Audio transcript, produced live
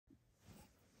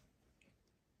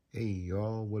Hey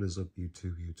y'all, what is up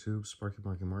YouTube? Sparky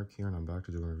Mark here, and I'm back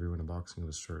to do a review and unboxing of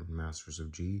a certain Masters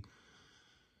of G.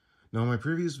 Now in my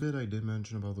previous vid I did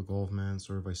mention about the GulfMan,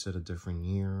 sort of I said a different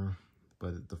year,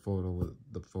 but the photo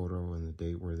and the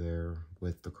date were there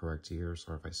with the correct year,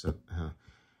 sorry if I said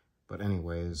But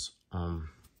anyways,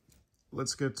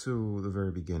 let's get to the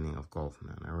very beginning of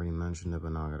GulfMan. I already mentioned it,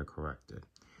 but now I gotta correct it.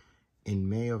 In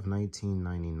May of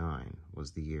 1999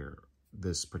 was the year.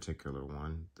 This particular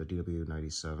one, the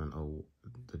GWN-Q1000K-7AJR,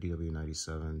 the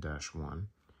GWN-Q1000K-7AJR,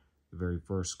 the very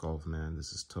first GulfMan.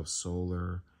 This is tough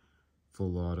solar,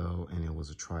 full auto, and it was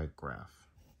a trigraph.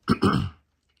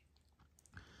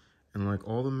 And like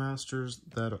all the Masters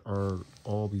that are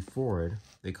all before it,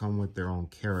 they come with their own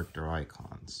character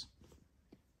icons.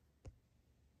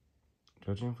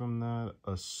 Judging from that,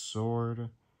 a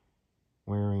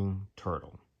sword-wearing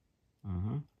turtle.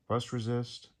 Rust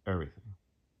resist, everything.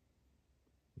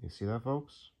 You see that,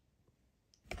 folks?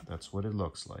 That's what it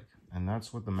looks like. And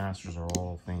that's what the Masters are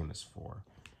all famous for.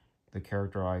 The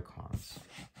character icons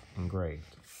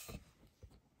engraved.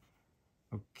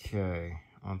 Okay,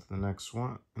 on to the next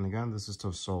one. And again, this is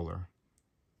tough solar.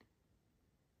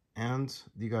 And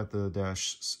you got the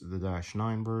Dash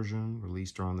 9 version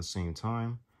released around the same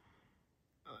time.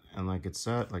 And like it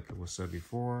was said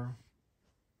before,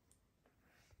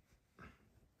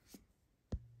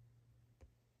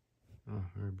 oh,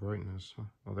 very brightness.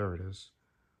 Oh, there it is.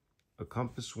 A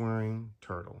compass-wearing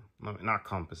turtle. No, not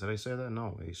compass. Did I say that?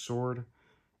 No, a sword,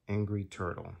 angry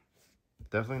turtle.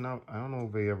 Definitely not. I don't know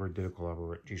if they ever did a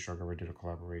collaboration. G.I.E.R.C ever did a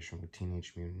collaboration with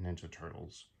Teenage Mutant Ninja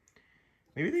Turtles.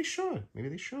 Maybe they should. Maybe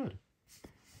they should.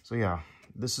 So yeah,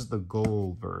 this is the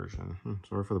gold version.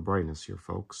 Sorry for the brightness here,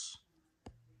 folks.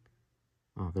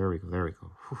 Oh, there we go. There we go.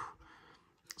 Whew.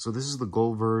 So this is the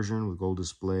gold version with gold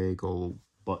display, gold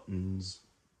buttons,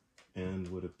 and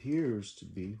what appears to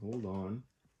be, hold on.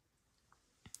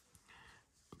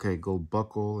 Okay, gold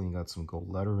buckle, and you got some gold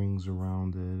letterings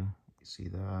around it. You see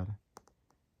that?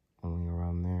 Only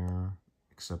around there,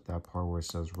 except that part where it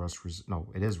says rust resist. No,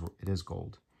 it is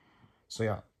gold. So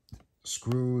yeah,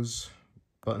 screws,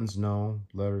 buttons, no,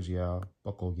 letters, yeah,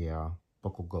 buckle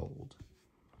gold.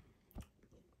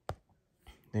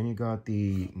 Then you got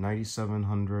the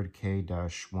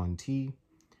 9700K-1T.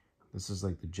 This is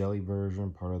like the jelly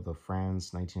version, part of the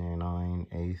France 1999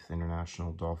 8th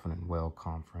International Dolphin and Whale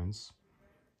Conference,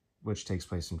 which takes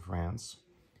place in France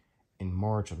in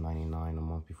March of 99, a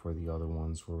month before the other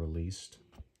ones were released.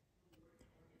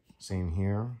 Same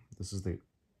here. This is the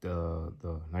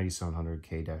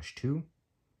 9700K-2.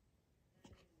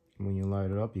 When you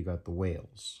light it up, you got the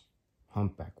whales,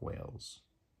 humpback whales.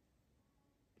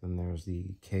 Then there's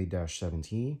the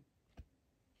K-7T.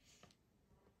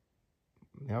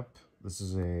 Yep, this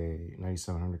is a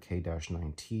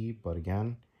 9700K-9T, but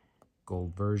again,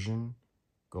 gold version,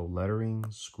 gold lettering,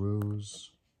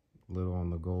 screws, little on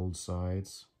the gold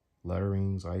sides,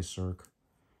 letterings, I.C.E.R.C,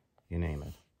 you name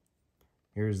it.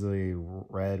 Here's the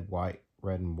red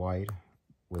and white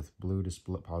with blue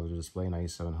display, positive display,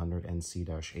 9700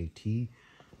 NC-AT,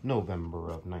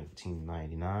 November of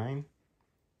 1999.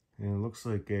 And it looks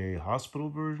like a hospital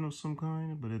version of some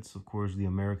kind, but it's, of course, the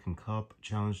American Cup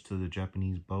Challenge to the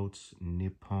Japanese Boats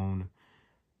Nippon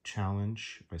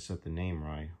Challenge. If I said the name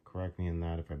right, correct me in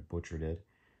that if I butchered it.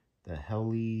 The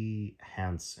Helly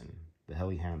Hansen.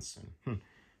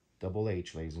 Double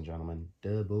H, ladies and gentlemen.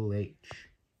 Double H.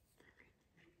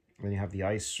 Then you have the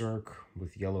I.C.E.R.C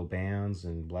with yellow bands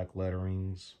and black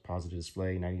letterings. Positive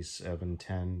display,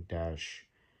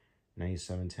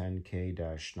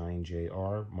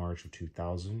 9710K-9JR, March of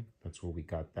 2000. That's where we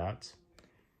got that.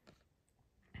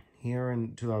 Here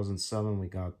in 2007, we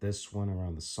got this one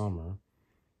around the summer.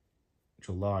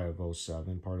 July of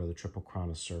 07, part of the Triple Crown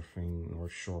of Surfing,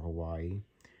 North Shore, Hawaii.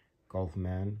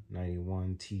 GulfMan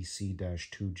 91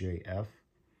 TC-2JF.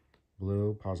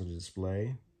 Blue, positive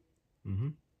display.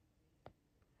 And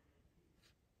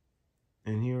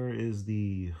here is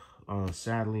the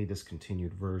sadly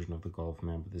discontinued version of the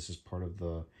GulfMan, but this is part of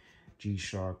the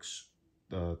G.I.E.R.C's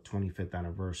 25th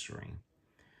anniversary.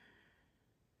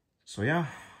 So yeah,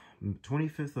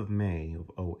 25th of May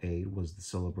of 08 was the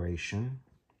celebration.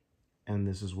 And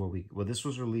this is what this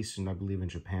was released in, I believe, in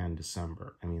Japan,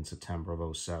 September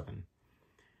of 07.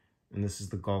 And this is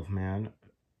the GulfMan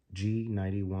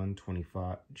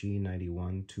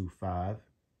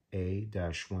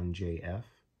G9125A-1JF.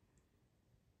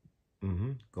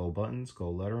 Gold buttons,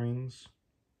 gold letterings,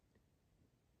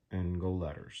 and gold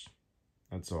letters.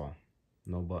 That's all.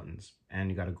 No buttons. And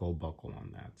you got a gold buckle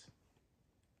on that.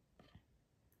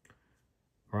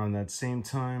 Around that same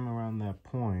time, around that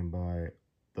point, by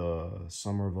the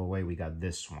summer of 08, we got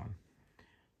this one.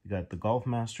 You got the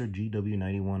GulfMaster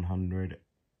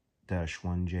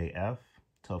GWN-Q1000K-7AJR,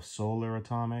 tough solar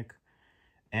atomic,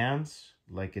 and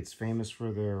like it's famous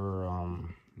for their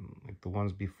like the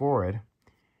ones before it,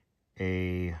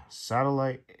 a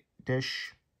satellite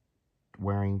dish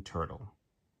wearing turtle.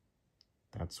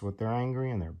 That's what they're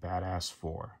angry and they're badass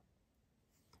for.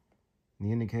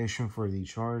 The indication for the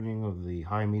charging of the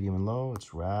high, medium, and low,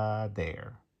 it's right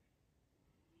there.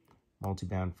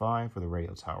 Multiband 5 for the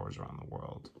radio towers around the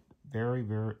world. Very,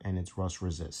 and it's rust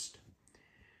resist.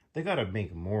 They gotta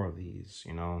make more of these,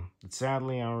 you know. But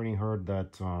sadly, I already heard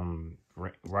that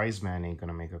Redesign ain't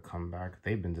gonna make a comeback.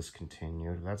 They've been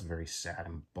discontinued. That's very sad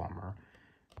and bummer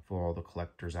for all the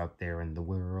collectors out there in the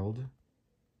world.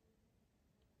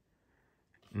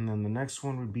 And then the next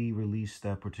one would be released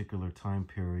that particular time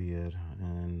period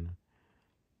and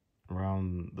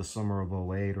around the summer of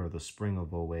 08 or the spring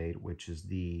of 08, which is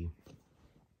the,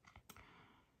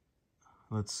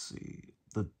 let's see,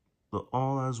 the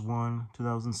All as One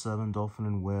 2007 Dolphin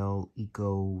and Whale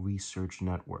Eco Research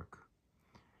Network.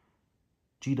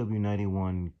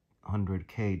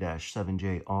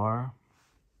 GWN-Q1000K-7AJR.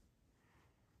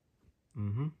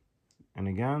 And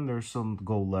again, there's some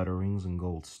gold letterings and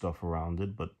gold stuff around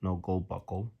it, but no gold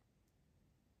buckle.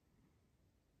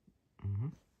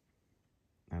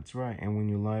 That's right. And when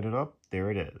you light it up, there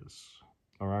it is.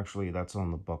 Or actually, that's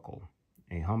on the buckle.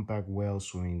 A humpback whale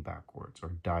swimming backwards or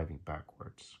diving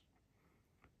backwards.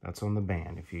 That's on the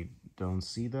band. If you don't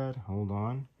see that, hold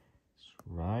on. It's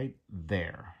right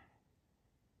there.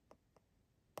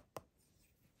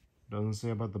 Doesn't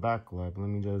say about the backlight, but let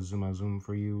me just zoom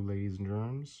for you, ladies and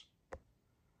germs.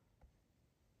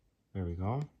 There we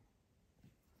go.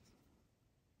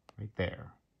 Right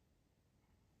there.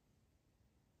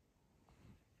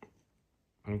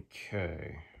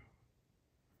 Okay.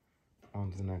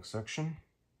 On to the next section.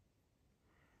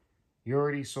 You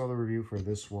already saw the review for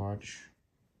this watch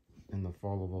in the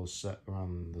fall of 07,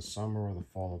 around the summer or the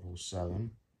fall of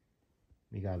 07.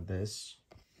 We got this.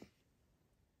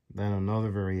 Then another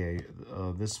variation.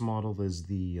 This model is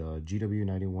the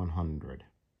GW9100.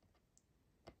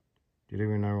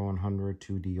 GW9100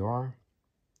 2DR.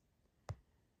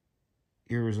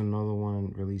 Here is another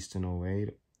one released in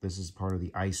 08. This is part of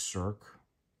the I.C.E.R.C.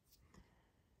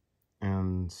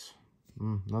 And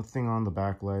nothing on the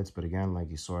backlights, but again,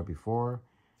 like you saw it before,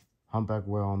 humpback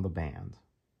whale on the band.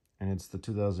 And it's the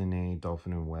 2008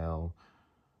 Dolphin and Whale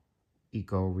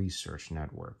Eco Research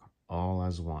Network, all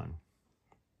as one.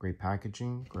 Great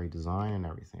packaging, great design and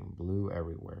everything. Blue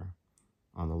everywhere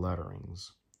on the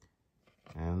letterings.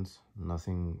 And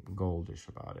nothing goldish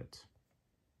about it.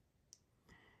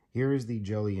 Here is the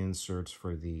jelly inserts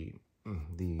for the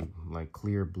like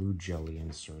clear blue jelly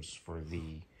inserts for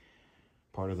the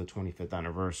part of the 25th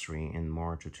anniversary in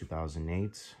March of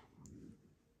 2008.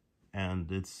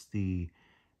 And it's the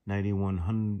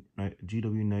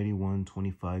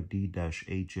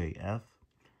GW9125D-HJF.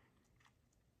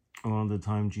 Around the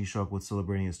time G-Shock was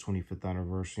celebrating its 25th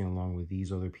anniversary, along with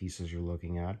these other pieces you're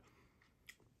looking at.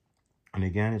 And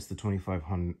again, it's the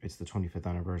 25th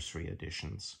anniversary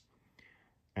editions.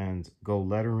 And gold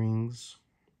letterings.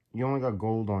 You only got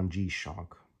gold on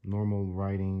G-Shock. Normal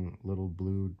writing, little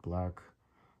blue, black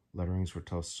letterings for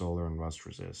tough solar and rust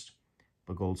resist.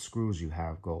 But gold screws, you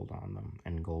have gold on them,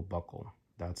 and gold buckle.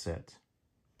 That's it.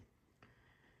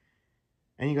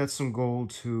 And you got some gold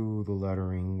to the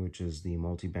lettering, which is the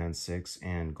Multiband 6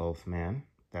 and GulfMan.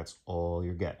 That's all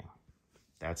you're getting.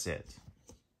 That's it.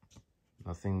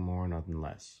 Nothing more, nothing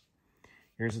less.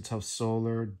 Here's a tough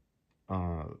solar,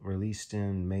 released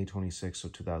in May 26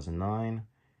 of 2009,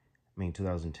 May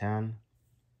 2010,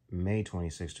 May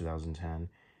 26, 2010,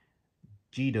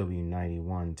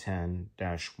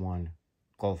 GW9110-1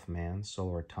 GulfMan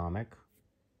Solar Atomic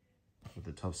with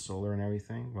the tough solar and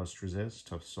everything, rust resist,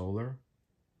 tough solar.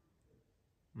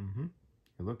 You're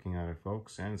looking at it,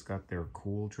 folks, and it's got their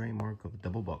cool trademark of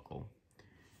double buckle.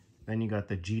 Then you got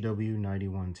the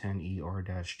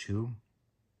GW9110ER-2.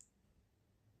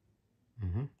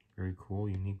 Very cool,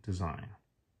 unique design.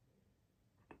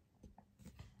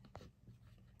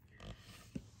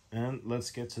 And let's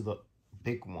get to the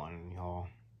big one, y'all.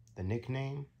 The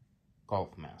nickname,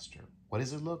 GulfMaster. What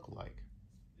does it look like?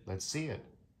 Let's see it.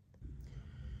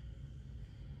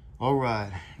 All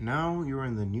right, now you're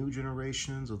in the new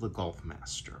generations of the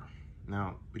GulfMaster.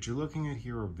 Now, what you're looking at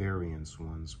here are variants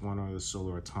ones. One are the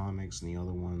solar atomics, and the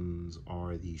other ones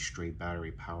are the straight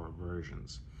battery power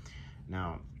versions.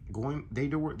 Now,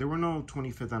 there were no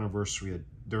 25th anniversary,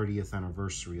 30th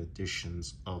anniversary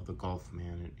editions of the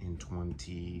GulfMan in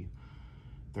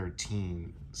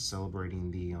 2013, celebrating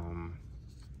the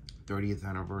 30th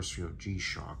anniversary of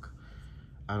G-Shock.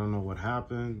 I don't know what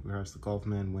happened. Perhaps the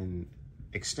GulfMan went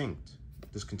extinct,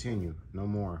 discontinued, no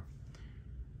more.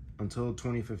 Until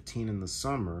 2015 in the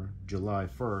summer, July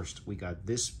 1st, we got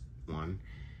this one.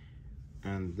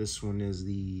 And this one is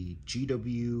the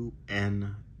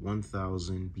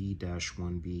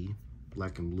GWN-Q1000K-7AJR,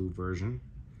 black and blue version.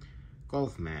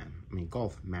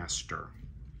 GulfMaster.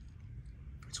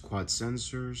 It's quad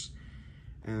sensors.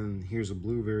 And here's a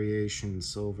blue variation in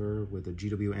silver with a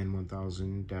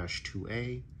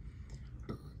GWN-1000-2A,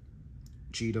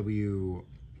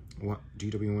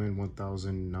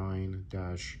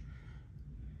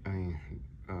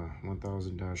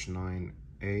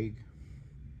 GWN-1000-9A.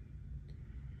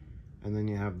 And then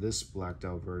you have this blacked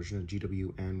out version of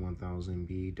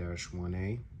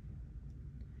GWN-1000B-1A.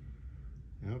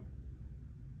 Yep.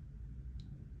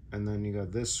 And then you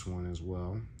got this one as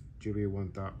well.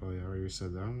 GW1000, oh yeah, I already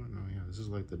said that one. Oh yeah, this is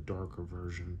like the darker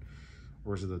version.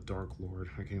 Or is it the Dark Lord?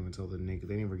 I can't even tell the nick.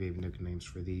 They never gave nicknames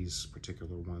for these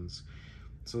particular ones.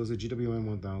 So it's a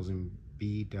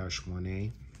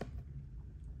GWN-1000B-1A.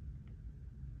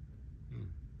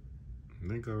 I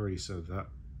think I already said that.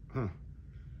 Huh.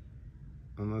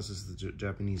 Unless it's the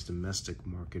Japanese domestic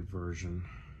market version.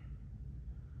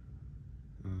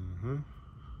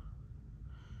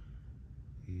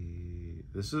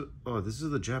 This is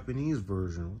the Japanese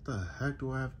version. What the heck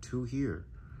do I have two here?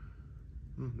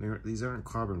 These aren't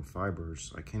carbon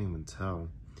fibers. I can't even tell.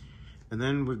 And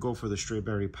then we go for the straight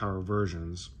battery power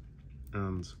versions.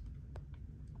 And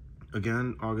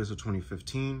again, August of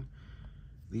 2015.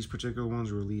 These particular ones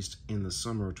were released in the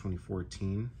summer of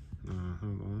 2014. Hold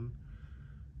on.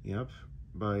 Yep.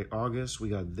 By August, we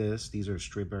got this. These are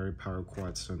straight battery power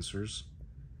quad sensors.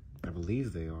 I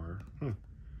believe they are.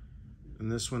 And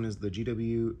this one is the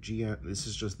this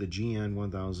is just the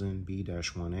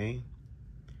GN-1000B-1A.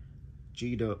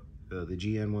 The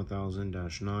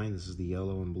GN-1000-9, this is the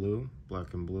yellow and blue,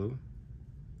 black and blue.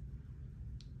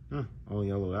 All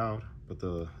yellowed out, but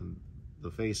the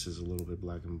face is a little bit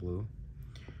black and blue.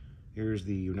 Here's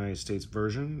the United States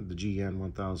version, the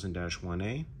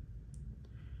GN-1000-1A.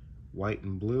 White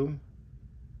and blue,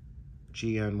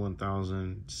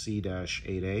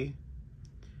 GN-1000C-8A.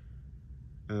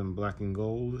 And black and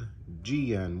gold,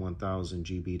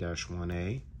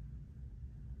 GN-1000GB-1A.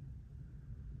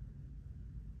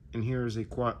 And here's a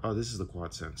quad, oh, this is the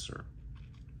quad sensor.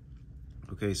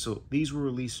 Okay, so these were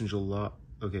released in July,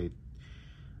 okay,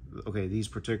 these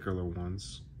particular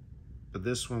ones. But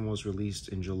this one was released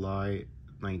in July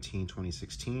 19,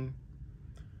 2016.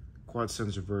 Quad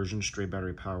sensor version, straight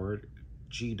battery powered,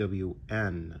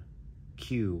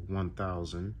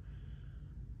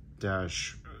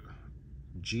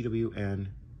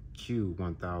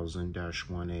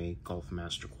 GWN-Q1000-1A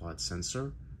GulfMaster quad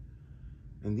sensor.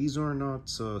 And these are not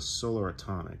solar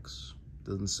atomics.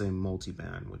 Doesn't say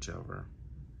multiband, whichever.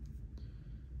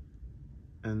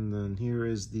 And then here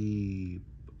is the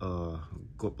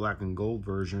black and gold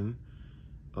version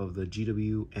of the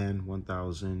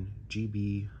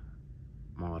GWN-1000GB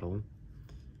model.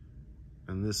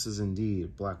 And this is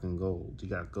indeed black and gold. You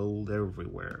got gold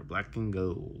everywhere. Black and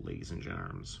gold, ladies and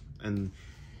germs. And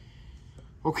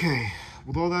okay,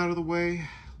 with all that out of the way,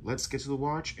 let's get to the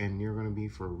watch, and you're gonna be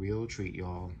for a real treat,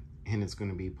 y'all. And it's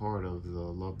gonna be part of the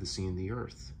Love, the Sea, and the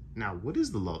Earth. Now, what is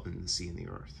the Love in the Sea and the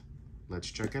Earth? Let's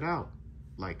check it out,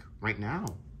 like right now.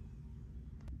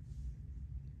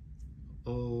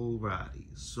 Alrighty,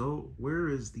 so where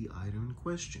is the item in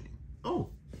question?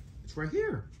 Oh, it's right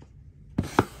here.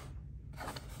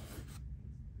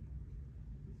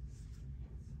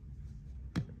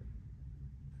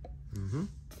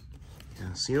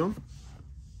 Casio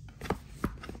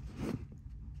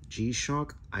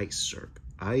G-Shock I.C.E.R.C.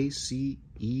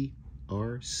 I.C.E.R.C.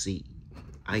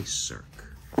 I.C.E.R.C.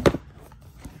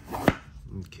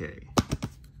 Okay.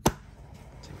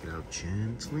 Take it out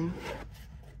gently.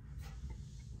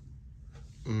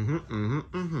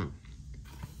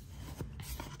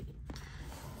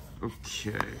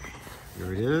 Okay.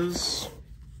 Here it is.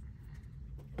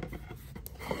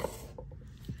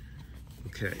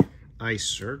 Okay.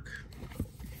 I.C.E.R.C.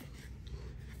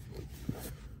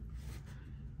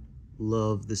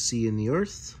 Love, the Sea, and the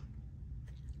Earth,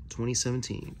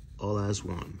 2017, all as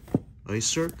one.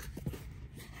 I.C.E.R.C.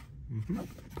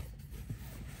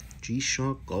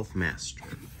 G-Shock GulfMaster.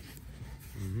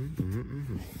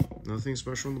 Nothing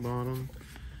special on the bottom.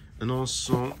 And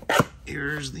also,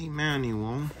 here's the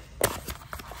manual.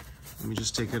 Let me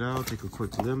just take it out, take a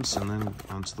quick glimpse, and then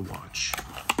onto the watch.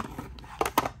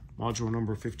 Module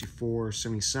number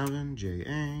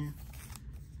 5477JA.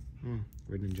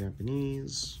 Written in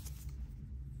Japanese.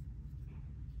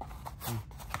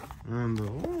 And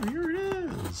oh, here it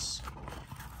is.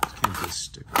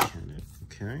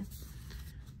 Okay.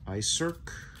 I.C.E.R.C.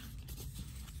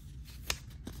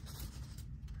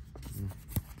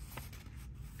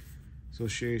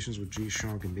 Associations with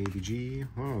G-Shock and Baby G.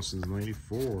 Oh, since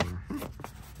 '94.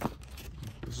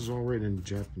 This is all written in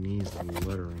Japanese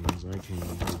lettering, as I can't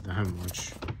even read that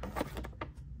much.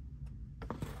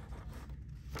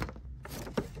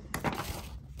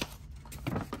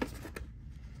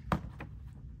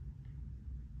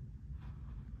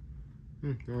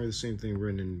 Don't write the same thing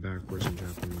written in backwards in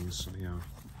Japanese, so yeah.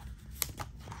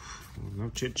 No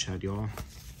chit chat, y'all.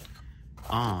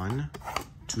 On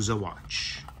to the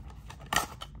watch.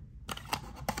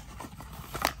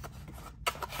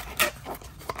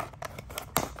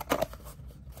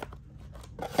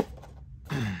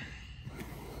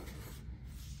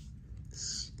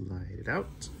 Slide it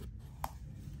out.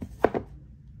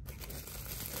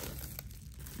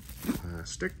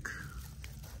 Plastic.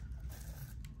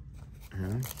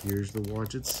 And here's the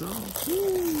watch itself.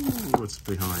 Ooh, what's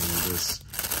behind this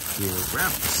here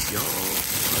wraps, y'all?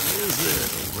 What is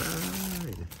it? All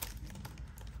right.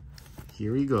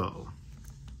 Here we go.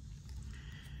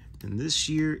 And this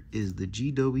here is the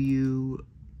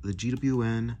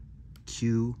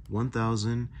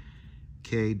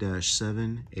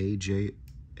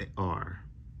GWN-Q1000K-7AJR.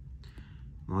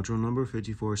 Module number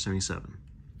 5477.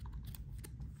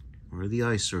 Or the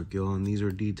I.C.E.R.C, y'all, and these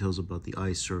are details about the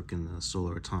I.C.E.R.C and the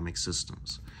solar atomic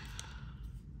systems.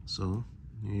 So,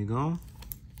 here you go.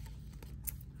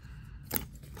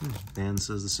 Dan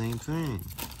says the same thing.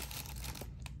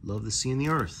 Love the sea and the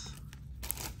earth.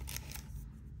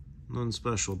 Nothing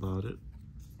special about it.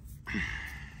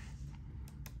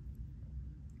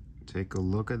 Take a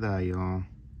look at that, y'all.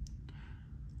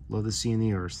 Love the sea and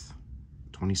the earth.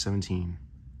 2017.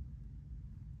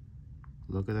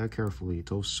 Look at that carefully.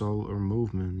 It's solar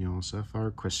movement, you know,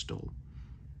 sapphire crystal.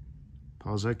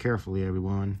 Pause that carefully,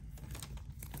 everyone.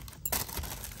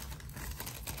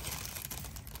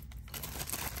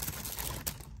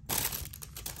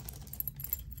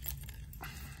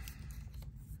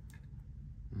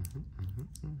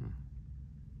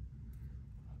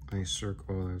 I.C.E.R.C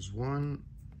all as one.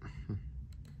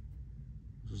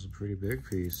 This is a pretty big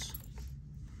piece.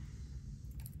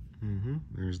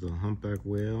 There's the humpback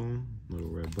whale, little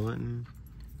red button,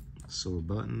 silver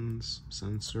buttons,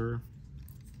 sensor.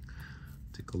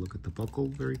 Take a look at the buckle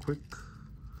very quick.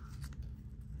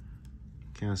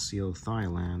 Casio,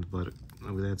 Thailand, but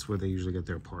that's where they usually get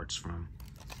their parts from.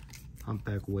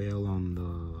 Humpback whale on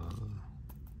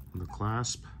the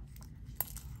clasp.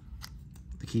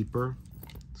 The keeper.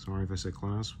 Sorry if I said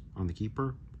clasp. On the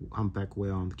keeper. Humpback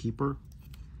whale on the keeper.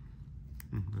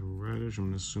 Little reddish. I'm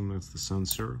gonna assume that's the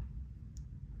sensor.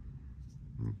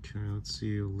 Okay, let's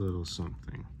see a little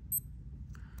something.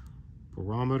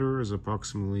 Barometer is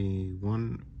approximately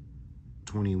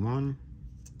 121.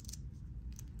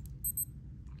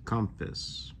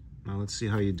 Compass. Now let's see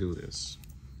how you do this.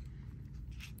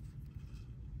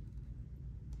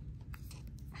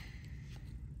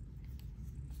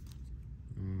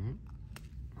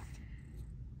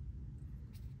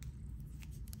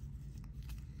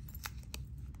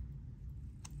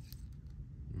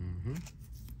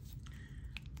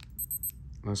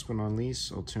 Last but not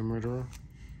least, altimeter.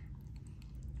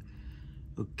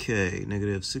 Okay,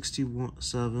 negative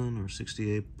 67 or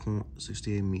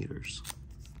 68.68 meters.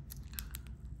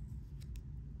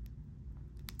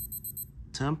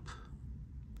 Temp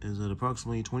is at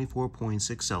approximately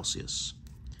 24.6 Celsius.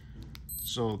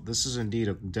 So this is indeed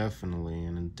definitely,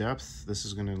 and in depth, this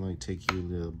is gonna like take you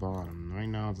to the bottom. Right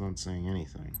now, it's not saying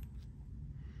anything.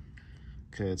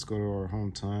 Okay, let's go to our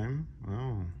home time.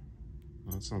 Oh.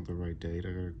 That's not the right date.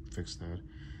 I gotta fix that.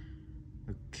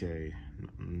 Okay,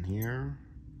 in here,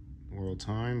 world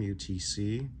time,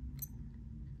 UTC,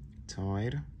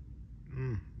 tide.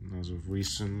 As of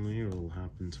recently, it will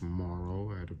happen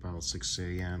tomorrow at about 6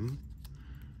 a.m.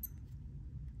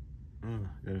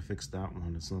 Gotta fix that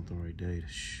one. It's not the right date.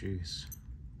 Jeez.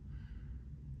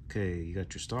 Okay, you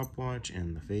got your stopwatch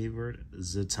and the favorite,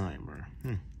 the timer.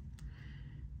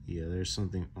 Yeah, there's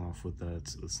something off with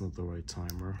that. It's not the right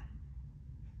timer.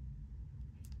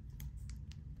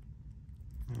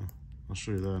 I'll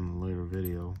show you that in a later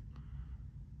video.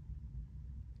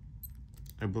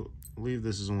 I believe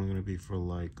this is only going to be for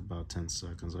like about 10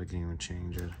 seconds. I can't even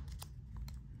change it.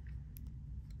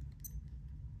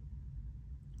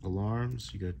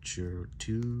 Alarms, you got your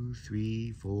 2,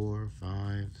 3, 4,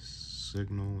 5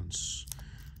 signal and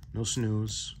no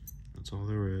snooze. That's all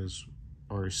there is.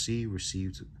 RC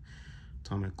received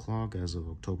atomic clock as of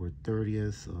October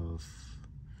 30th of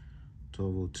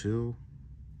 12:02.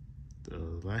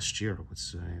 Last year, I would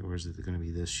say, or is it going to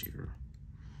be this year?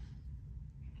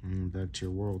 And back to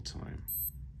your world time.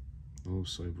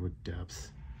 Oops, I put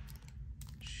depth.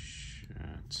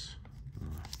 Chat.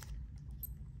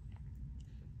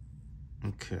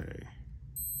 Okay.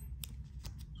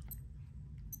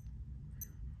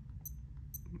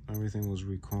 Everything was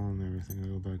recalling everything. I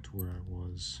go back to where I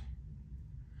was.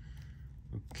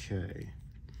 Okay.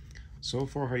 So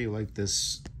far, how do you like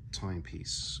this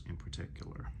timepiece in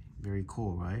particular? Very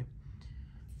cool, right?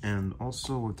 And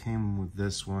also what came with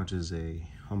this watch is a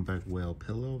humpback whale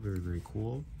pillow. Very, very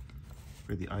cool.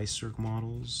 For the I.C.E.R.C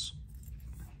models.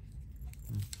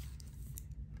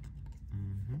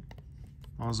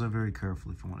 Pause that very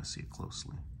carefully if you want to see it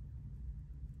closely.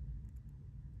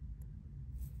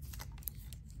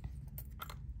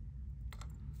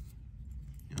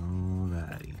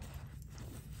 Alrighty.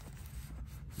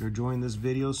 If you're enjoying this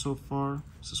video so far,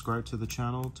 subscribe to the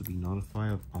channel to be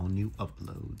notified of all new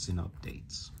uploads and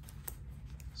updates.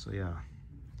 So yeah.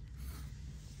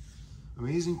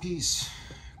 Amazing piece.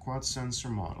 Quad sensor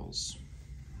models.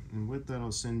 And with that,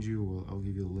 I'll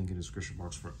give you the link in the description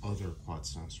box for other quad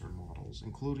sensor models,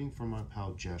 including from my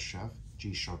pal Jess Chef,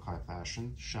 G-Shock High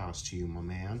Fashion. Shouts to you, my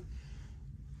man.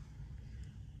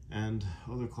 And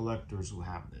other collectors who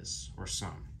have this, or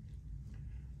some.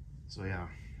 So yeah,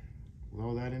 with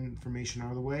all that information out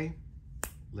of the way,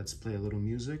 let's play a little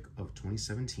music of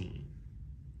 2017.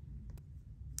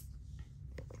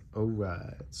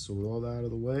 Alright, so with all that out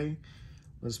of the way,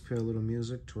 let's play a little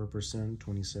music to represent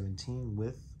 2017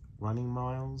 with Running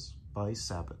Miles by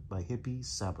Hippie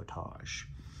Sabotage.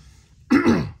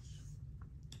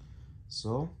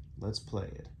 So, let's play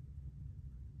it.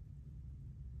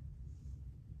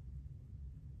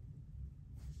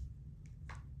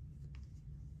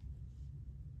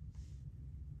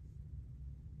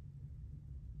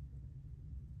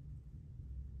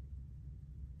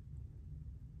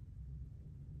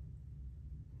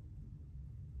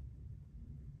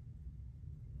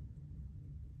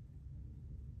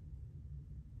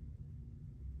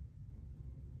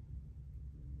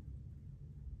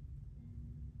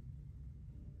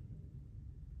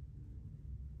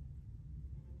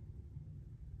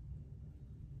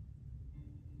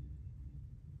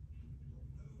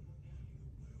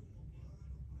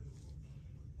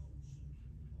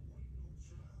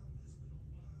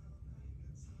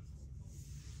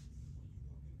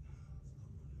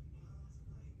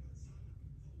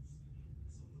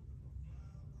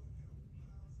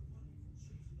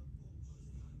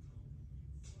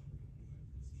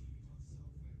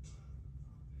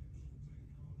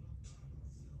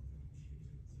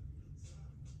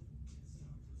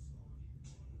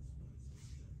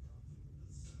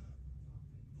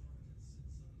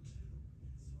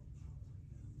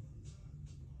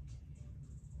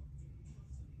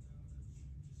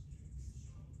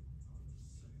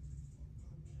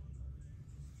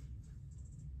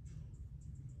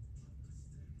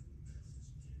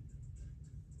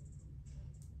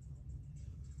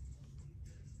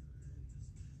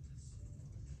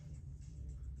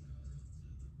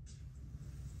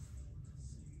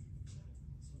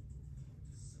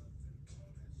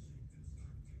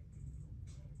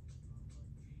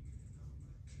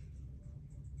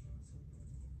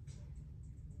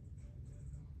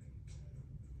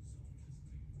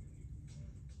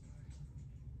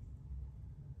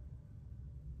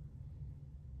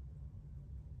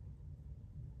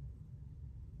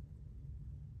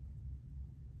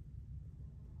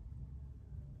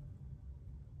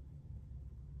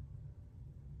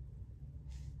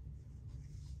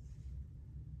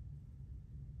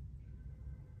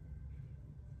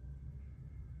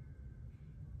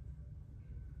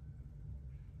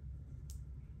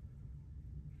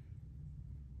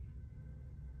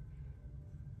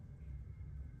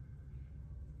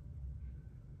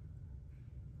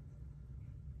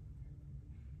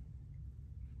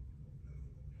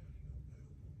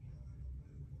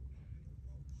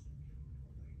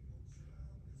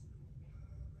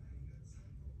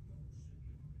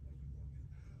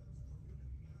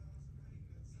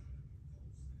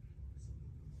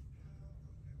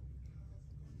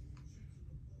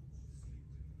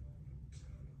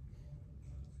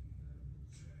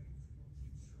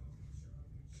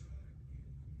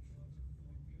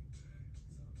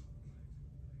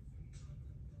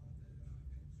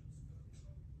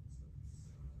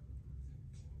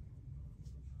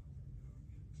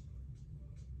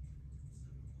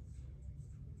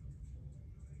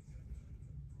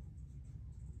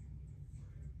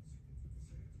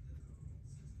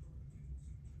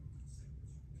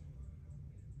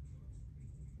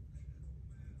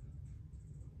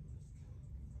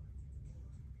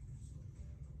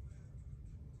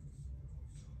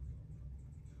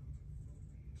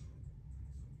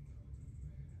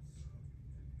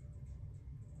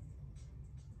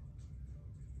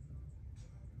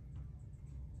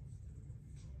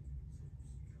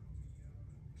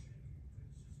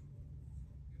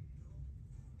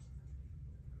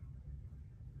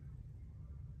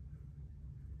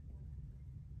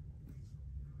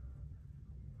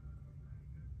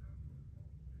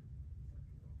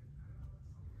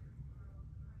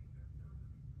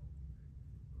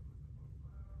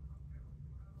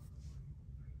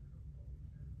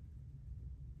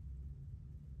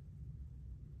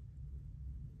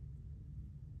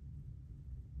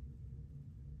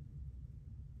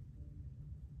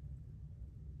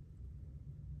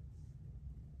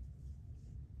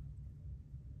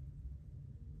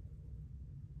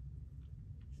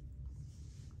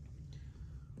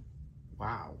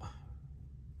 Wow.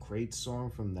 Great song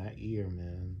from that year,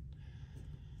 man.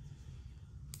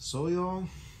 So, y'all,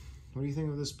 what do you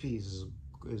think of this piece?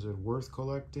 Is it worth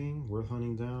collecting? Worth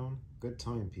hunting down? Good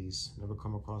timepiece. Never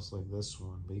come across like this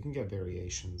one. But you can get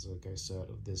variations, like I said,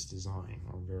 of this design,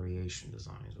 or variation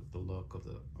designs of the look of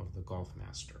the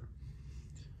GulfMaster.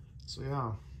 So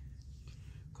yeah,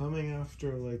 coming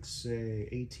after, like, say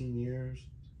 18 years.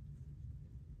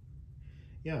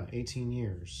 Yeah, 18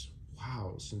 years.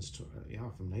 Wow, since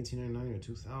from 1999 to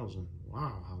 2000.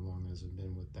 Wow, how long has it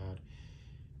been with that?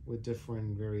 With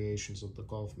different variations of the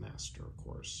GulfMaster, of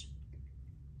course.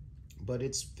 But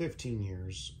it's 15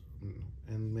 years,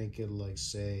 and make it, like,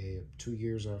 say 2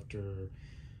 years after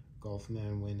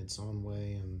GulfMan went its own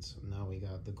way, and now we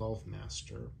got the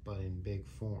GulfMaster, but in big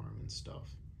form and stuff.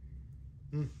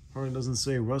 Hardly doesn't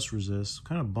say rust resist.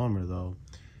 Kind of bummer though.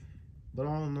 But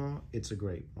all in all, it's a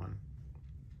great one.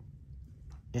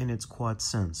 And it's quad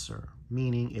sensor,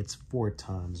 meaning it's 4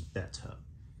 times better.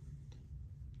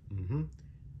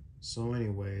 So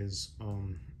anyways,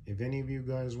 if any of you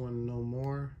guys want to know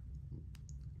more,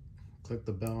 click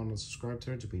the bell on the subscribe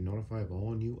button to be notified of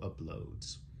all new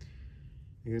uploads.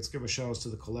 Let's give a shout out to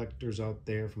the collectors out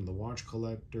there, from the watch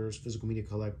collectors, physical media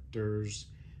collectors,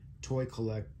 toy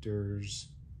collectors,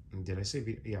 and did I say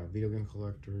video game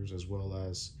collectors, as well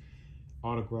as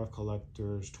autograph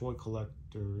collectors, toy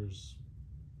collectors.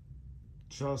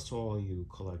 Shouts to all you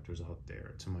collectors out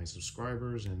there, to my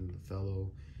subscribers and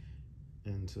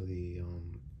to the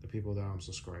people that I'm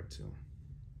subscribed to.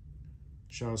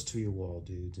 Shouts to you all,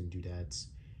 dudes and dudettes.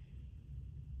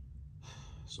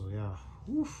 So yeah,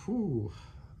 man, oh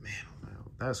man,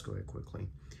 that's going quickly.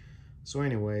 So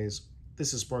anyways,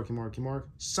 this is Sparky Marky Mark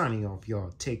signing off,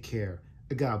 y'all. Take care.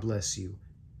 God bless you.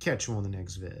 Catch you on the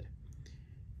next vid.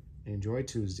 Enjoy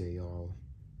Tuesday, y'all.